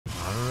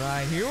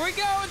here we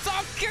go. It's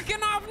all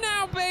kicking off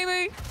now,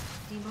 baby.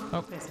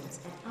 Oh,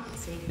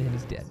 man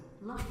is dead.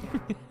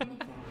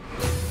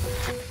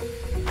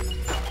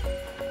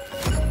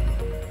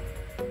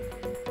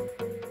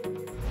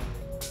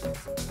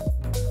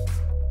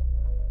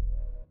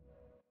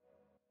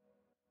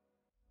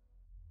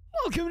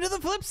 Welcome to the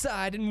flip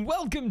side, and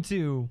welcome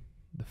to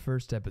the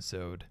first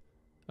episode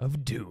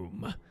of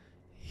Doom.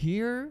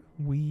 Here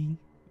we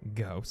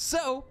go.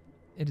 So,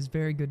 it is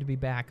very good to be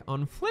back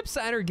on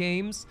Flipsider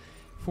Games.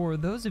 For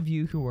those of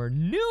you who are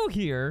new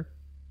here,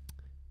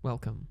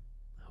 welcome.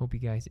 I hope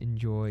you guys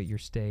enjoy your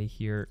stay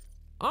here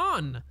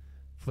on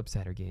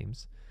Flipsider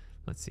Games.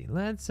 Let's see,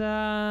 let's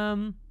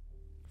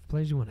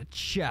players you want to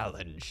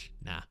challenge.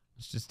 Nah,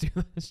 let's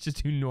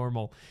just do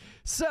normal.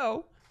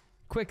 So,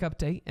 quick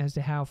update as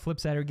to how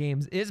Flipsider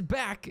Games is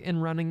back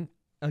and running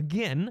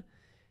again.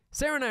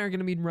 Sarah and I are going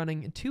to be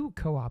running 2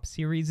 co-op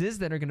series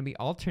that are going to be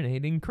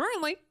alternating.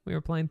 Currently, we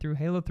are playing through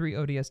Halo 3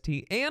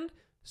 ODST and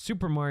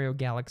Super Mario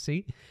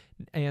Galaxy,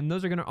 and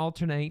those are going to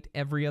alternate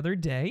every other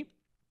day.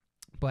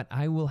 But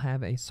I will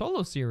have a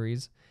solo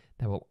series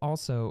that will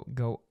also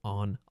go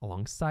on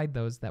alongside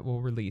those that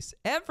will release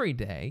every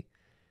day.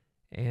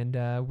 And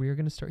we are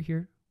going to start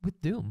here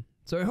with Doom.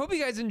 So I hope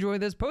you guys enjoy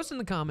this. Post in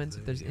the comments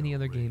if there's any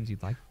other games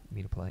you'd like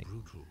me to play.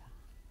 Brutal,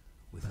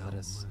 without Let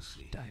us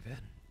mercy. dive in.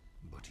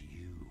 But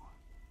you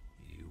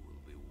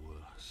will be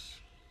worse.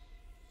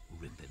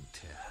 Rip and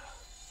tear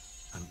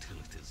until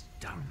it is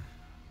done.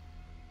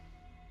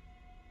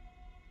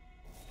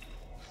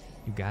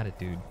 You got it,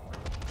 dude.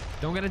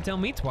 Don't gotta tell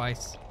me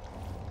twice.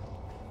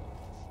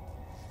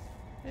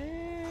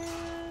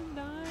 And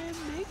I'm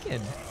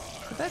naked.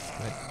 But that's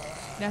good.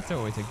 That's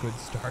always a good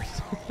start.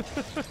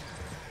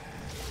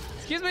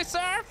 Excuse me,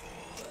 sir.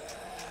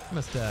 You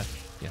must, yeah,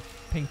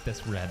 paint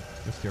this red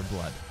with your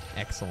blood.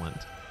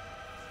 Excellent.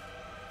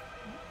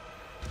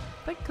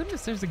 Thank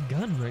goodness there's a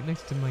gun right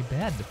next to my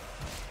bed.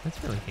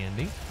 That's really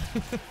handy.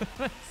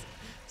 That's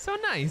so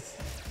nice.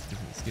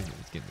 Excuse me,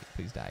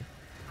 please die.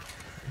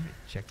 Let me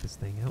check this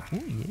thing out. Oh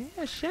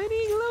yeah,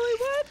 shiny glowy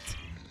what?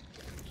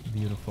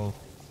 Beautiful.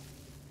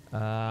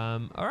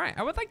 All right,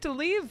 I would like to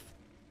leave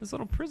this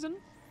little prison.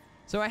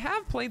 So I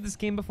have played this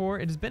game before.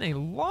 It has been a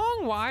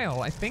long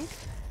while, I think.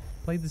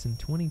 Played this in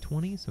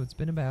 2020, so it's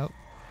been about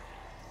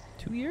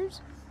 2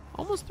 years?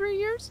 Almost 3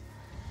 years?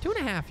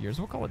 2.5 years,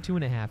 we'll call it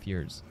 2.5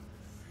 years.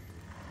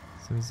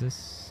 So is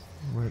this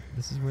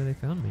where they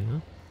found me, huh?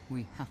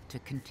 We have to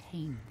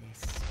contain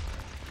this.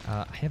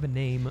 I have a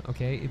name,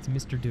 okay? It's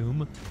Mr.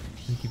 Doom.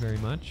 Thank you very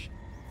much.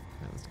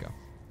 All right, let's go.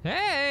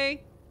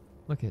 Hey!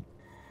 Look at,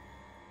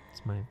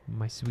 it's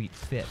my sweet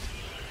fit.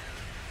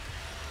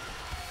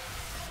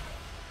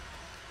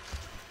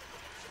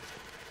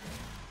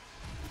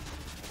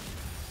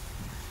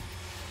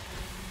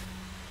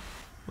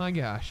 My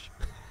gosh.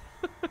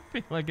 I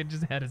feel like I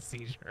just had a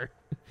seizure.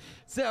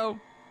 So,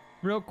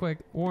 real quick,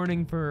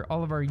 warning for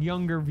all of our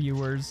younger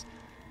viewers.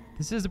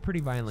 This is a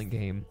pretty violent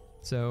game.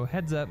 So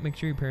heads up, make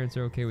sure your parents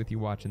are okay with you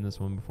watching this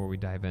one before we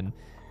dive in,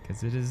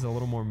 because it is a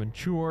little more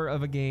mature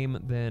of a game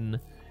than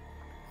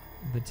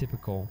the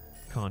typical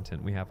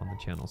content we have on the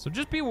channel. So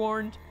just be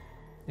warned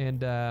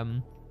and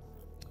know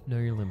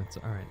your limits.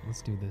 All right,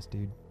 let's do this,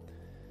 dude.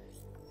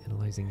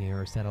 Analyzing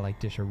error, satellite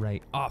dish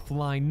array,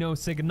 offline, no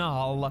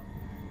signal.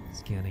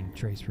 Scanning,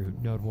 trace route,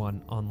 node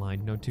 1,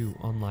 online, node 2,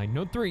 online,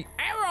 node 3,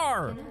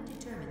 error!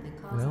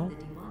 Well,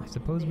 I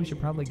suppose we should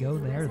probably go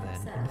there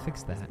then and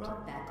fix that.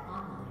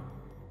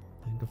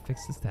 And go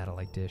fix the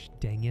satellite dish,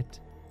 dang it.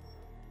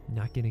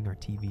 Not getting our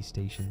TV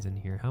stations in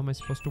here. How am I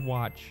supposed to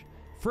watch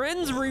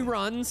Friends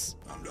reruns?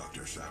 I'm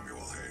Dr. Samuel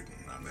Hayden.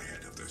 I'm the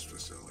head of this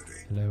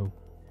facility. Hello.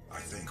 I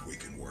think we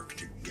can work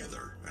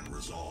together and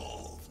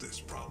resolve this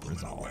problem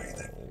in a way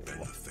that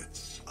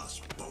benefits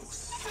us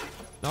both.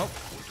 Nope,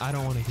 I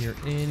don't want to hear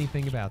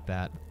anything about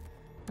that.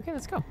 Okay,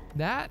 let's go.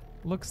 That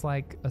looks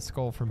like a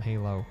skull from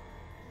Halo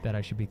that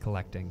I should be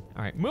collecting.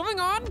 All right, moving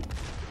on.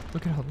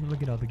 Look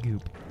at all the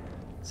goop.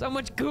 So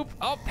much goop.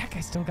 Oh, that guy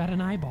still got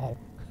an eyeball.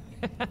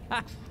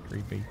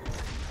 Creepy.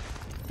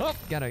 Oh,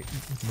 gotta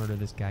murder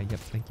this guy. Yep,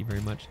 thank you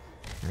very much.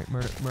 All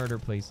right, murder,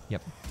 please.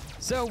 Yep.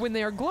 So when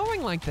they are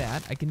glowing like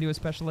that, I can do a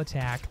special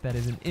attack that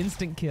is an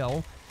instant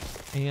kill.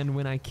 And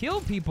when I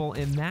kill people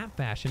in that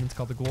fashion, it's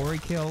called the glory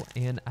kill,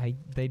 and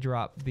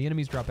the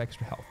enemies drop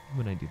extra health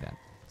when I do that.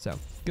 So,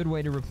 good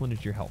way to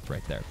replenish your health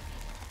right there.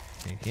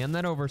 Okay, hand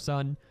that over,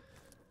 son.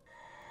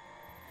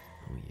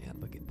 Oh yeah,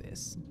 look at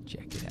this.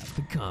 Check it out,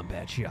 the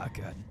combat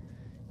shotgun.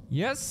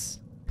 Yes,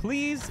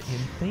 please,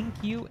 and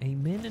thank you,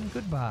 amen, and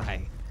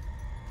goodbye.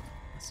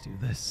 Let's do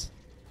this.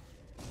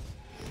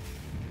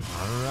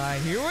 All right,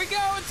 here we go.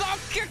 It's all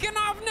kicking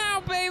off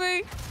now,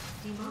 baby.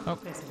 Oh,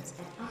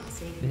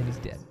 and he's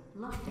dead.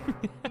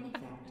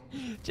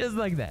 Just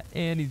like that,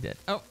 and he's dead.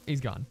 Oh,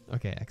 he's gone.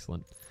 Okay,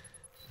 excellent.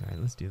 All right,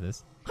 let's do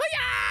this.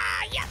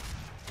 Hi-ya! Yeah!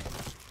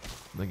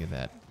 Look at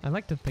that. I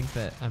like to think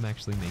that I'm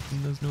actually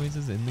making those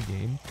noises in the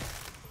game.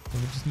 It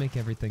would just make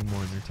everything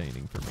more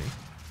entertaining for me.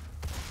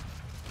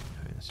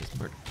 All right, let's just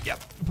murder.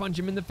 Yep, punch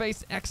him in the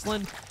face.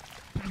 Excellent.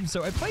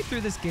 So I played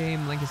through this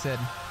game, like I said,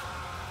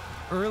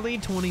 early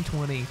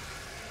 2020.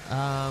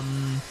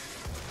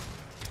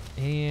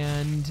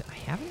 And I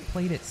haven't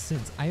played it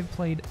since. I have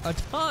played a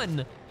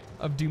ton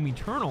of Doom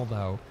Eternal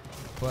though,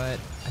 but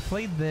I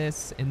played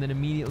this and then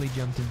immediately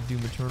jumped into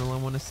Doom Eternal, I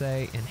want to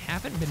say, and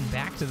haven't been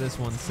back to this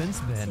one since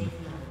then.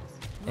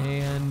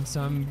 And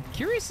so I'm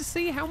curious to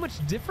see how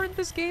much different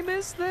this game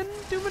is than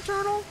Doom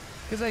Eternal,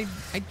 because I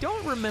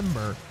don't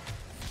remember.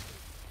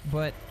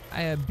 But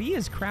B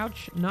is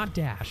crouch, not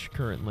dash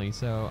currently,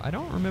 so I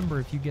don't remember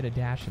if you get a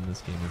dash in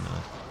this game or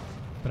not.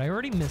 But I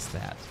already missed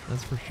that,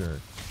 that's for sure.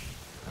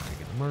 I'm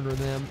gonna murder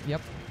them.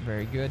 Yep,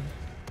 very good.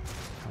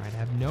 All right, I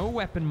have no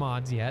weapon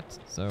mods yet,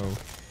 so...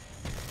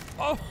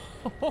 Oh,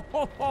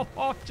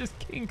 just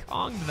King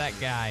Kong'd that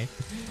guy.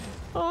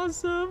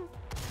 Awesome.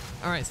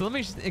 All right, so let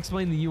me just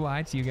explain the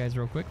UI to you guys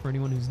real quick for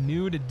anyone who's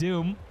new to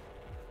Doom.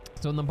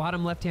 So in the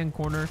bottom left-hand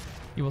corner,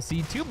 you will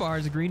see two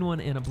bars, a green one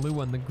and a blue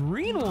one. The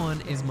green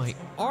one is my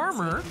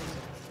armor.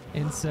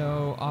 And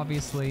so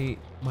obviously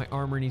my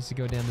armor needs to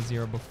go down to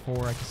 0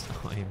 before I can,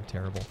 oh, I am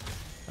terrible.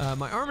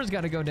 My armor's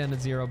got to go down to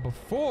 0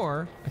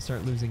 before I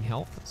start losing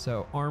health.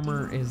 So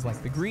armor is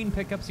like the green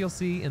pickups you'll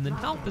see, and then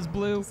health is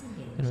blue,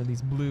 and are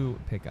these blue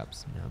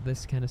pickups. Now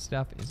this kind of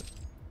stuff is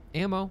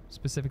ammo,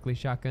 specifically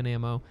shotgun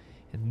ammo,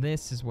 and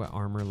this is what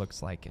armor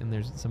looks like. And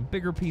there's some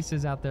bigger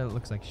pieces out there that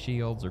looks like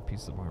shields or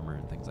pieces of armor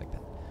and things like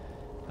that.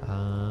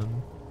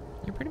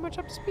 You're pretty much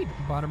up to speed.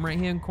 Bottom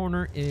right-hand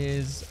corner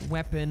is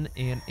weapon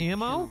and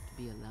ammo.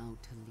 Be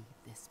allowed to leave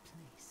this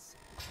place.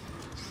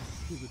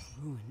 He would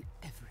ruin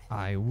everything.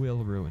 I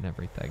will ruin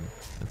everything.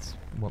 That's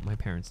what my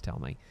parents tell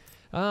me.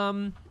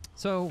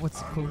 So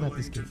what's cool about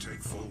this game? I'm willing to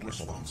take full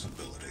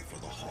responsibility for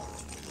the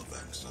horrible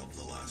events of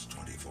the last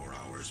 24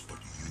 hours, but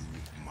you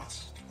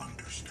must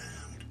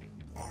understand,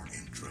 our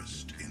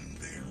interest in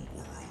their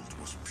world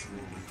was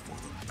purely for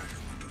the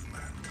betterment of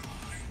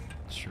mankind.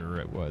 Sure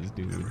it was,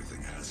 dude.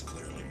 Everything has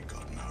clearly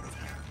gotten out of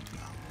hand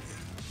now,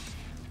 yes.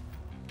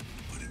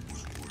 But it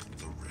was worth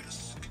the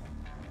risk,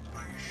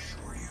 I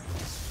assure you.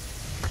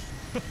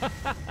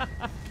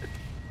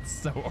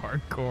 So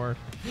hardcore.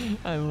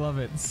 I love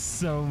it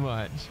so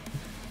much.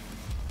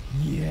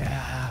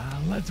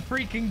 Yeah, let's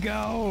freaking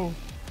go.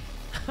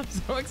 I'm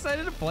so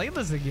excited to play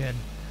this again.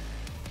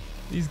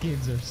 These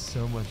games are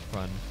so much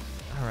fun.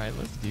 All right,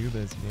 let's do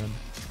this, man.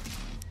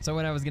 So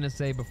what I was gonna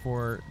say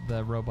before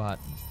the robot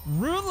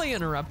rudely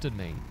interrupted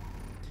me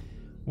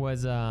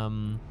was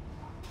you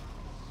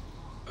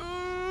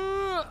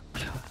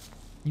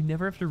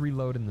never have to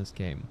reload in this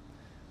game.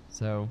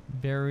 So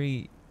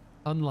very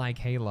unlike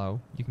Halo,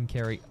 you can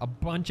carry a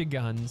bunch of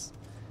guns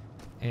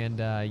and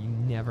you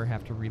never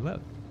have to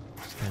reload.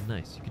 It's kind of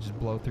nice. You can just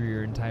blow through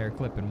your entire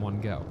clip in one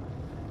go.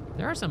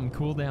 There are some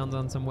cooldowns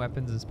on some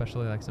weapons,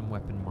 especially like some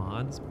weapon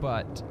mods,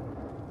 but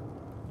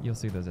you'll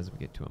see those as we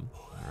get to them.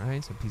 All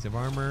right, so piece of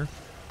armor,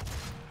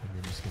 and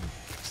then just gonna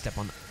step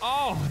on the,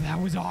 oh, that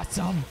was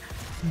awesome.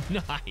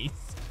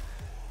 Nice.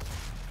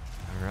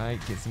 All right,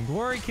 get some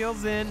glory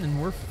kills in,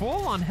 and we're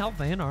full on health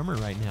and armor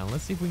right now.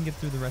 Let's see if we can get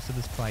through the rest of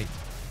this fight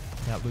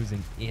without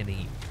losing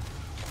any.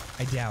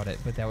 I doubt it,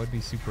 but that would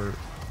be super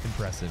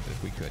impressive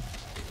if we could.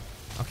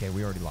 Okay,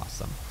 we already lost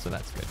some, so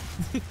that's good.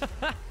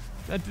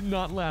 That did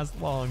not last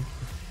long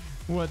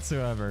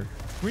whatsoever.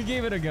 We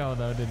gave it a go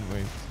though, didn't we?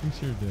 We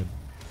sure did.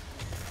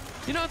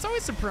 You know, it's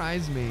always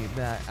surprised me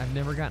that I've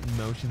never gotten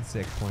motion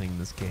sick playing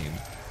this game.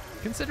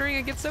 Considering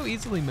I get so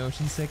easily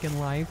motion sick in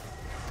life,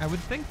 I would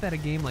think that a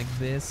game like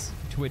this,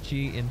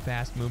 twitchy and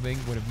fast moving,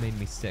 would have made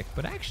me sick,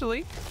 but actually,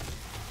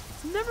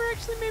 it's never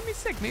actually made me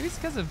sick. Maybe it's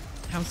because of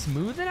how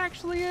smooth it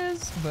actually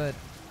is, but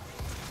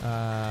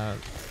I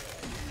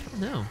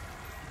don't know.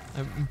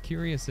 I'm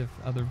curious if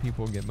other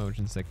people get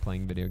motion sick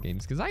playing video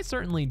games, because I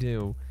certainly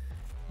do.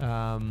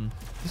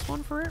 This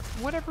one, for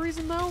whatever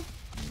reason though,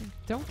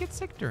 don't get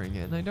sick during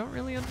it, and I don't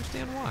really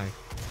understand why.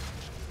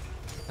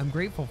 I'm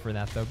grateful for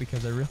that though,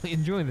 because I really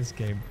enjoy this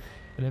game,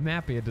 and I'm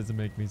happy it doesn't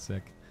make me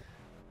sick.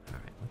 All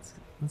right,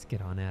 let's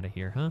get on out of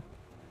here, huh?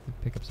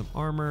 Pick up some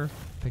armor,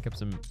 pick up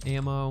some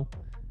ammo.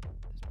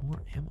 There's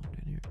more ammo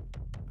down here.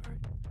 All right,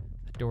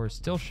 the door is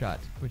still shut,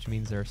 which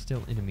means there are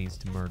still enemies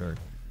to murder.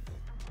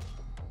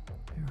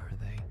 Where are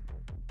they?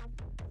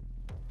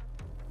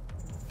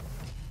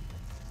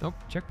 Nope,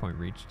 checkpoint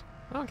reached.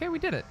 Okay, we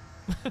did it.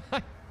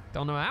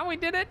 Don't know how we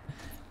did it,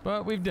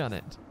 but we've done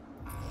it.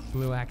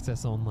 Blue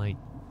access only.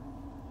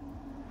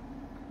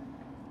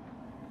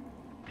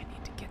 I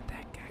need to get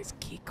that guy's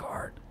key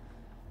card.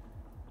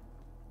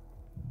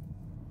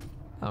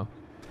 Oh,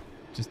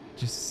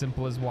 just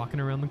simple as walking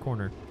around the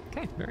corner.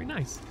 Okay, very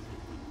nice.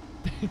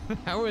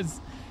 That was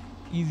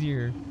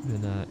easier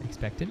than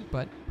expected,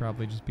 but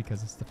probably just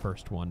because it's the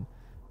first one.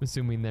 I'm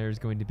assuming there's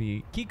going to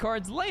be key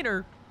cards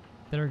later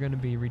that are going to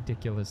be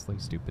ridiculously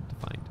stupid to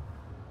find.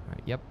 All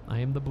right, yep, I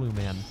am the blue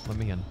man. Let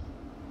me in.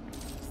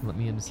 Let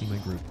me in to see my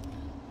group.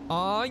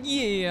 Oh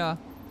yeah!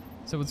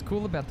 So what's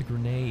cool about the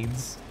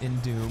grenades in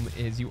Doom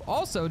is you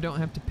also don't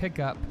have to pick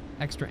up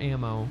extra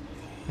ammo.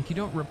 Like, you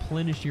don't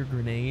replenish your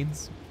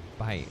grenades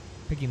by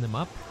picking them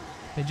up.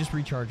 They just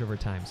recharge over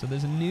time. So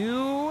there's a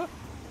new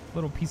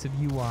little piece of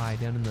UI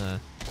down in the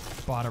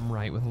bottom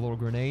right with a little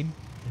grenade,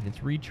 and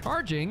it's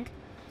recharging.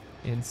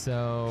 And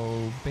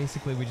so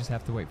basically we just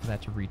have to wait for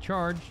that to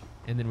recharge,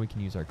 and then we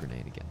can use our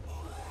grenade again.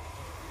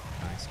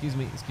 Excuse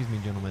me,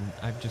 gentlemen.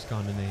 I've just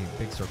gone in a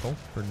big circle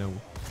for no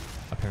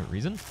apparent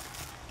reason.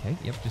 Okay,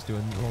 yep, just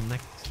doing a little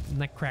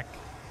neck crack.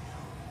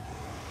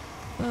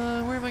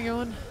 Where am I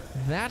going?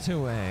 That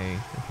way.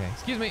 Okay,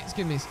 excuse me.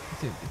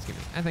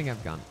 I think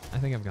I've gone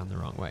the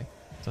wrong way.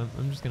 So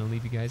I'm just gonna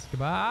leave you guys.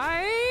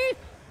 Goodbye.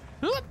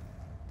 All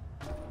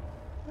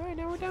right,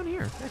 now we're down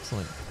here.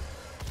 Excellent.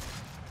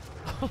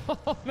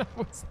 Oh, that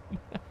was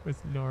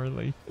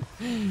gnarly.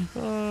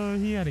 Oh,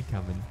 he had it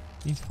coming.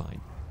 He's fine.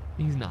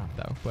 He's not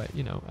though, but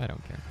you know, I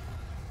don't care.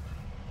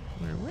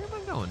 Where am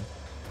I going?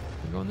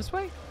 We're going this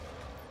way?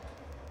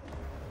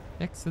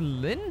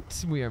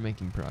 Excellent. We are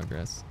making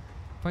progress.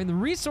 Find the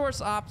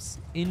resource ops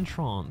in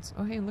Trance.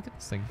 Oh, hey, look at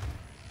this thing.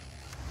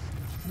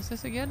 What's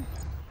this again?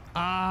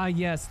 Ah,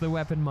 yes, the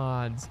weapon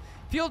mods.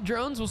 Field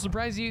drones will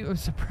surprise you.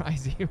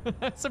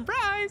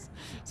 Surprise!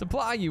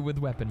 Supply you with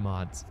weapon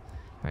mods.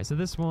 All right, so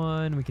this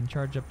one, we can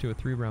charge up to a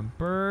 3-round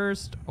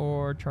burst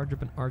or charge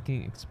up an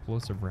arcing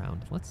explosive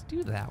round. Let's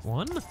do that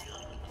one. All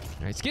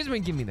right, excuse me,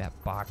 give me that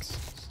box.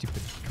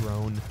 Stupid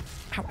drone.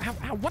 Ow, ow,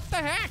 ow, what the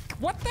heck?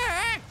 What the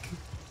heck?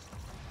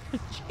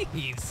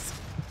 Jeez.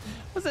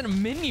 Wasn't a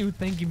menu,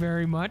 thank you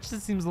very much.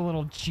 This seems a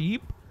little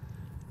cheap.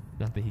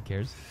 Not that he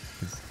cares,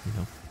 because, you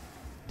know,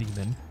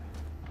 demon.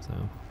 So,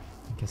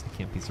 I guess I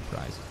can't be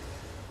surprised.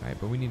 All right,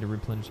 but we need to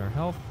replenish our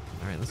health.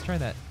 All right, let's try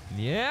that.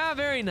 Yeah,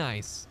 very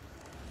nice.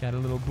 Got a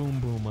little boom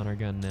boom on our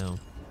gun now. All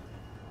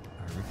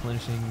right,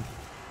 replenishing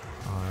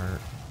our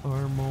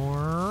armor.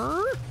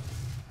 All right,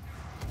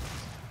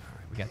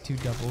 we got 2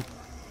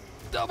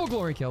 double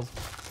glory kills.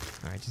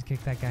 All right, just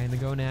kick that guy in the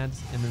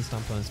gonads and then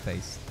stomp on his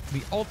face.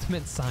 The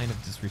ultimate sign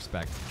of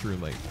disrespect,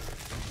 truly.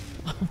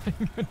 Oh my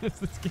goodness,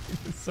 this game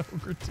is so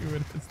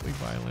gratuitously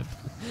violent.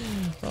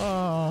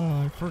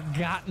 Oh, I've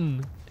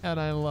forgotten. And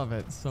I love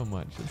it so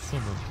much. It's so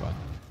much fun.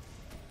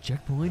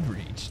 Checkpoint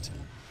reached.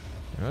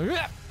 Yeah,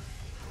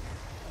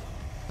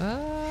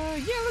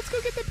 let's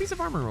go get that piece of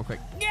armor real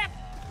quick. Yeah,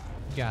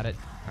 got it.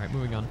 All right,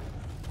 moving on.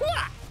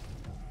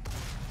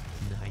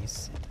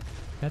 Nice.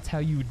 That's how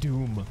you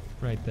doom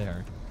right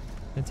there.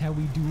 That's how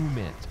we doom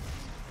it.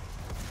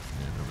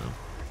 I don't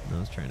know. I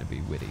was trying to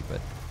be witty, but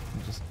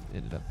it just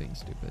ended up being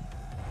stupid.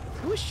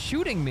 Who is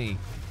shooting me?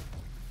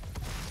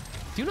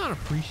 Do not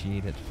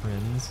appreciate it,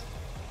 friends.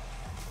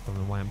 Don't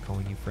know why I'm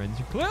calling you friends.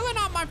 You're clearly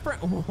not my friend.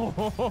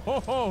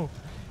 Oh,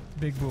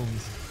 big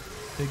booms.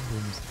 Big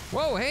booms.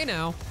 Whoa, hey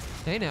now.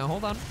 Hey now,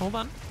 hold on.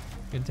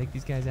 Gonna take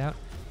these guys out.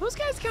 Those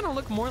guys kind of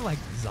look more like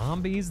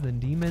zombies than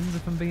demons,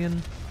 if I'm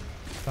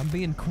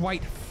being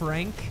quite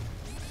frank.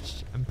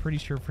 I'm pretty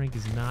sure Frank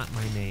is not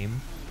my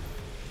name.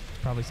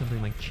 Probably something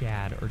like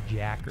Chad or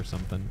Jack or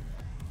something.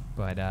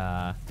 But,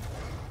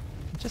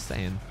 just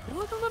saying. They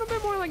look a little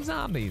bit more like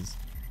zombies.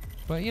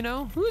 But, you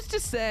know, who's to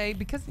say,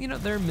 because, you know,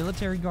 they're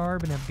military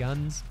garb and have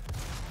guns,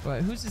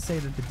 but who's to say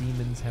that the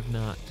demons have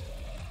not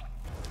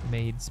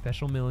made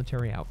special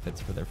military outfits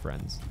for their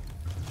friends?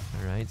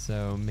 All right,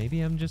 so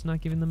maybe I'm just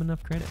not giving them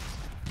enough credit.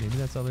 Maybe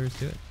that's all there is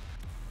to it.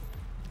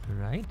 All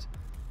right.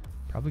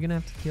 Probably gonna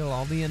have to kill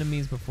all the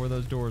enemies before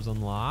those doors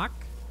unlock.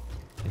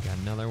 They got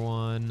another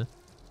one.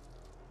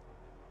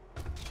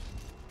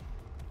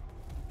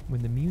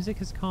 When the music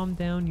has calmed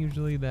down,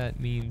 usually that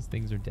means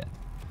things are dead.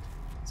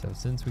 So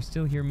since we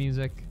still hear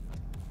music,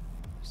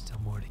 there's still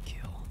more to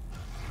kill.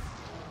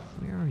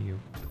 Where are you?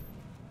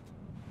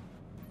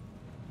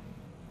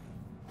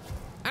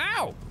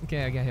 Ow!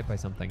 Okay, I got hit by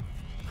something.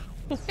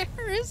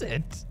 Where is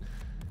it?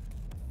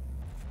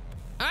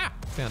 Ah!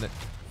 Found it.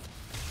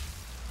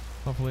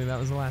 Hopefully that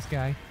was the last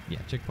guy. Yeah,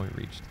 checkpoint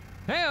reached.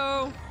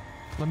 Hey-oh!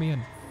 Let me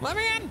in. Let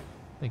me in!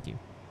 Thank you.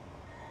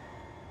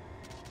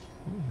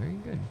 Oh, very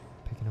good.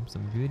 Picking up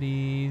some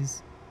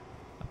goodies.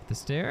 Up the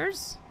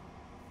stairs.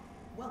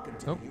 Welcome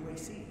to the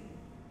UAC.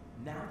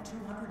 Now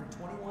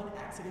 221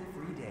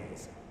 accident-free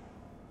days.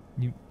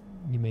 You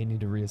may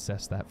need to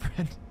reassess that,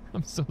 friend.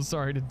 I'm so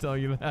sorry to tell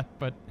you that,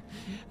 but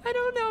I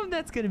don't know if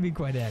that's gonna be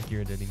quite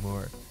accurate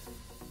anymore.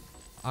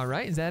 All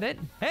right, is that it?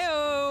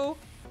 Hey-oh!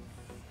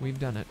 We've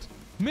done it.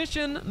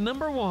 Mission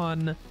number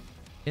 1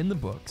 in the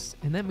books,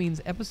 and that means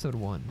episode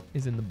 1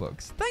 is in the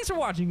books. Thanks for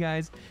watching,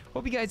 guys.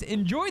 Hope you guys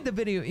enjoyed the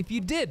video. If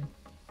you did,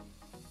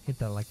 hit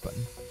that like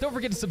button. Don't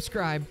forget to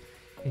subscribe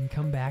and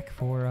come back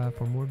for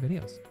more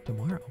videos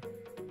tomorrow.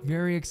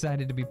 Very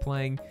excited to be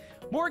playing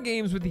more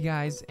games with you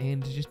guys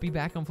and to just be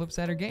back on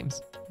Flipsider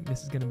Games.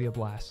 This is gonna be a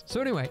blast.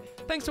 So anyway,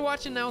 thanks for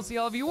watching. Now I'll see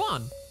all of you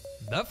on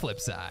the flip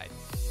side.